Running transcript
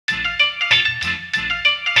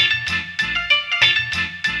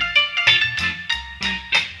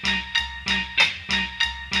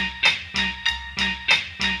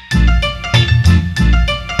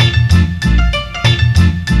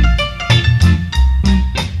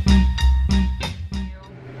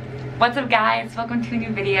What's up guys, welcome to a new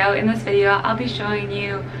video. In this video I'll be showing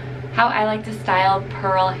you how I like to style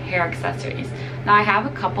pearl hair accessories. Now I have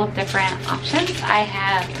a couple of different options. I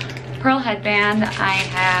have pearl headband, I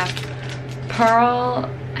have pearl,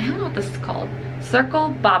 I don't know what this is called, circle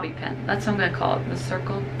bobby pin. That's what I'm going to call it, the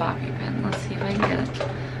circle bobby pin. Let's see if I can get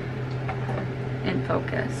it in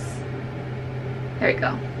focus. There we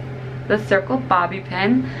go. The circle bobby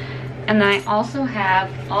pin. And then I also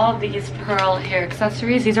have all of these pearl hair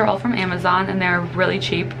accessories. These are all from Amazon and they're really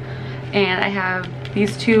cheap. And I have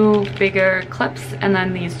these two bigger clips and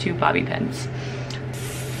then these two bobby pins.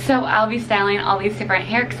 So I'll be styling all these different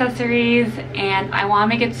hair accessories and I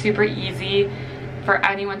want to make it super easy for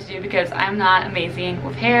anyone to do because I'm not amazing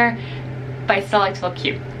with hair, but I still like to look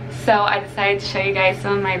cute. So I decided to show you guys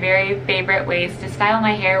some of my very favorite ways to style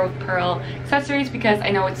my hair with pearl accessories because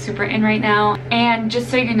I know it's super in right now. And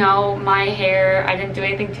just so you know, my hair, I didn't do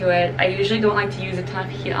anything to it. I usually don't like to use a ton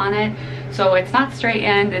of heat on it. So it's not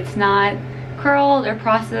straightened, it's not curled or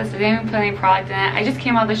processed, I didn't even put any product in it. I just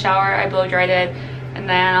came out of the shower, I blow dried it, and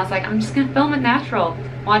then I was like, I'm just gonna film it natural.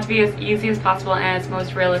 I want it to be as easy as possible and as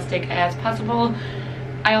most realistic as possible.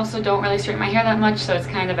 I also don't really straighten my hair that much, so it's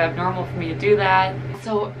kind of abnormal for me to do that.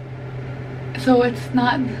 So it's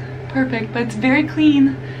not perfect, but it's very clean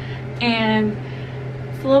and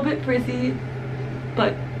it's a little bit frizzy,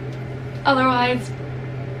 but otherwise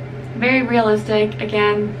very realistic.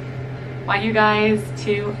 Again, want you guys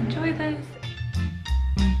to enjoy this.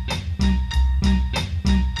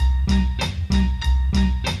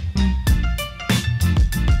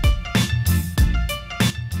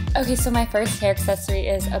 Okay, so my first hair accessory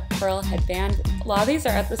is a pearl headband. A lot of these are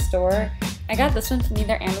at the store. I got this one from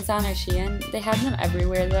either Amazon or Shein. They have them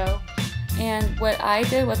everywhere though. And what I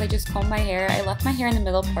did was I just combed my hair. I left my hair in the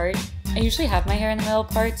middle part. I usually have my hair in the middle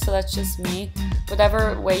part, so that's just me.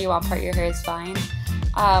 Whatever way you want part your hair is fine.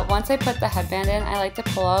 Once I put the headband in, I like to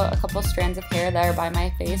pull out a couple strands of hair that are by my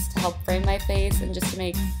face to help frame my face and just to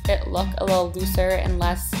make it look a little looser and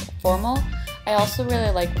less formal. I also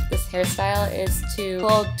really like with this hairstyle is to a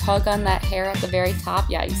little tug on that hair at the very top.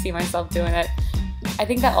 Yeah, you see myself doing it. I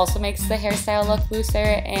think that also makes the hairstyle look looser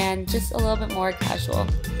and just a little bit more casual.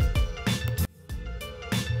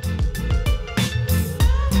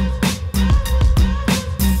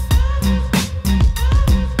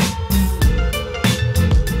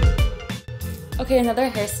 Okay, another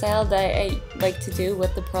hairstyle that I like to do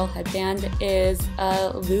with the pearl headband is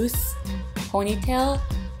a loose ponytail.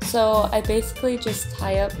 So I basically just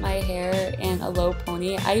tie up my hair in a low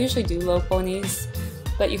pony. I usually do low ponies,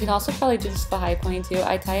 but you can also probably do this with a high pony too.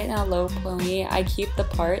 I tie it in a low pony, I keep the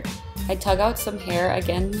part, I tug out some hair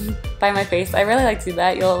again by my face. I really like to do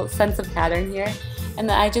that, you'll sense a pattern here. And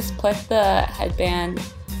then I just put the headband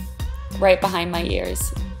right behind my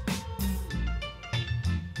ears.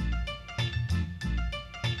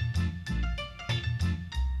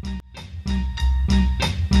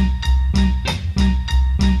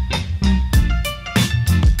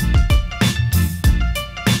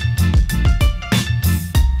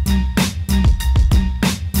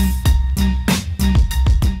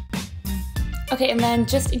 Okay, and then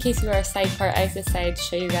just in case you are a side part, I decided to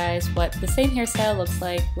show you guys what the same hairstyle looks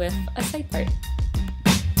like with a side part.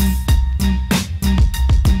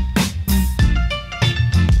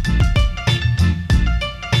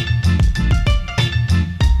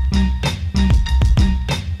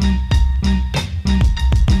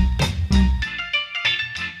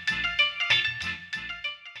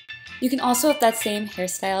 You can also, with that same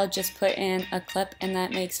hairstyle, just put in a clip and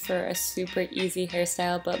that makes for a super easy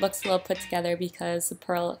hairstyle, but looks a little put together because the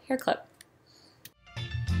pearl hair clip.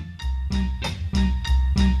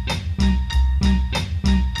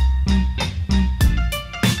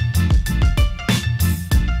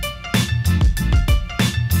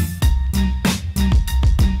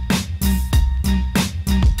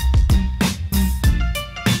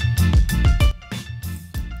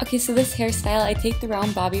 Okay, so this hairstyle, I take the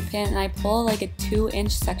round bobby pin and I pull like a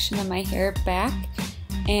 2-inch section of my hair back,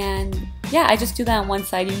 and yeah, I just do that on one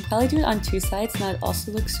side. You can probably do it on two sides and that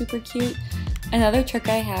also looks super cute. Another trick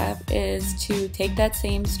I have is to take that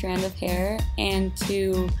same strand of hair and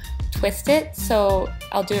to twist it. So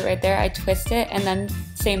I'll do it right there, I twist it and then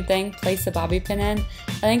same thing, place the bobby pin in.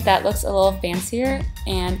 I think that looks a little fancier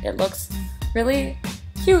and it looks really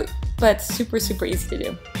cute, but super easy to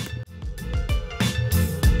do.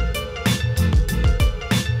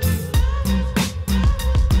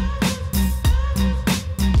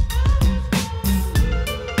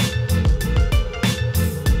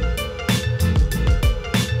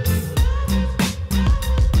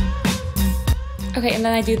 Okay, and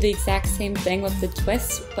then I do the exact same thing with the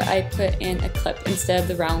twist, but I put in a clip instead of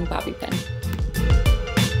the round bobby pin.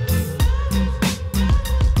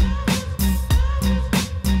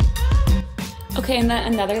 Okay, and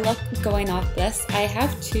then another look going off this, I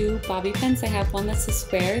have two bobby pins. I have one that's a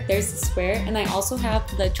square, there's the square, and I also have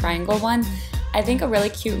the triangle one. I think a really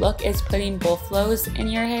cute look is putting both those in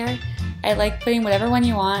your hair. I like putting whatever one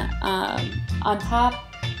you want on top,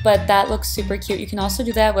 but that looks super cute. You can also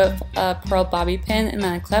do that with a pearl bobby pin and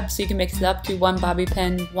then a clip, so you can mix it up, do one bobby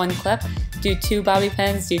pin, one clip, do two bobby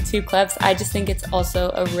pins, do two clips. I just think it's also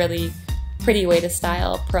a really pretty way to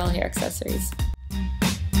style pearl hair accessories.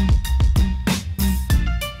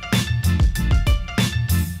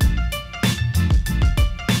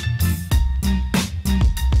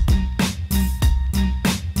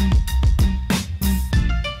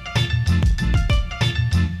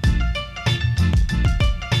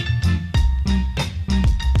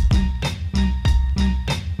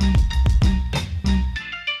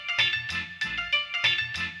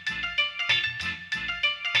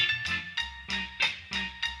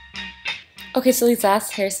 Okay, so these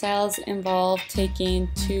last hairstyles involve taking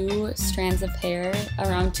two strands of hair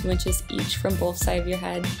around 2 inches each from both sides of your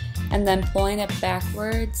head and then pulling it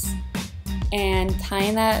backwards and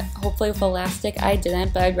tying that hopefully with elastic. I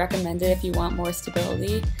didn't, but I'd recommend it if you want more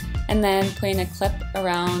stability. And then putting a clip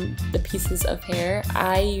around the pieces of hair.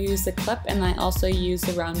 I use the clip and I also use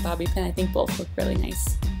the round bobby pin. I think both look really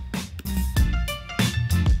nice.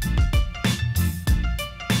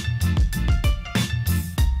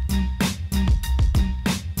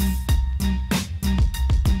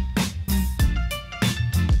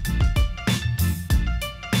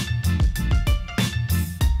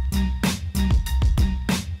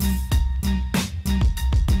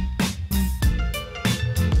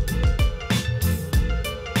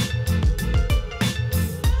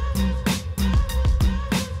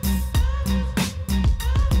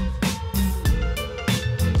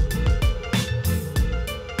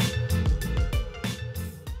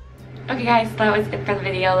 Okay guys, that was it for the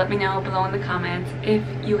video. Let me know below in the comments if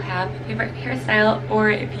you have a favorite hairstyle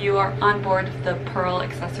or if you are on board with the pearl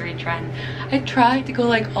accessory trend. I tried to go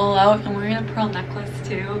like all out. I'm wearing a pearl necklace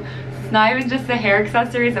too. It's not even just the hair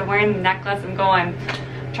accessories. I'm wearing the necklace. I'm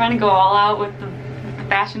trying to go all out with the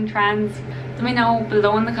fashion trends. Let me know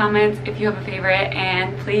below in the comments if you have a favorite,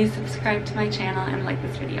 and please subscribe to my channel and like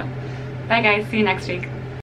this video. Bye guys, see you next week.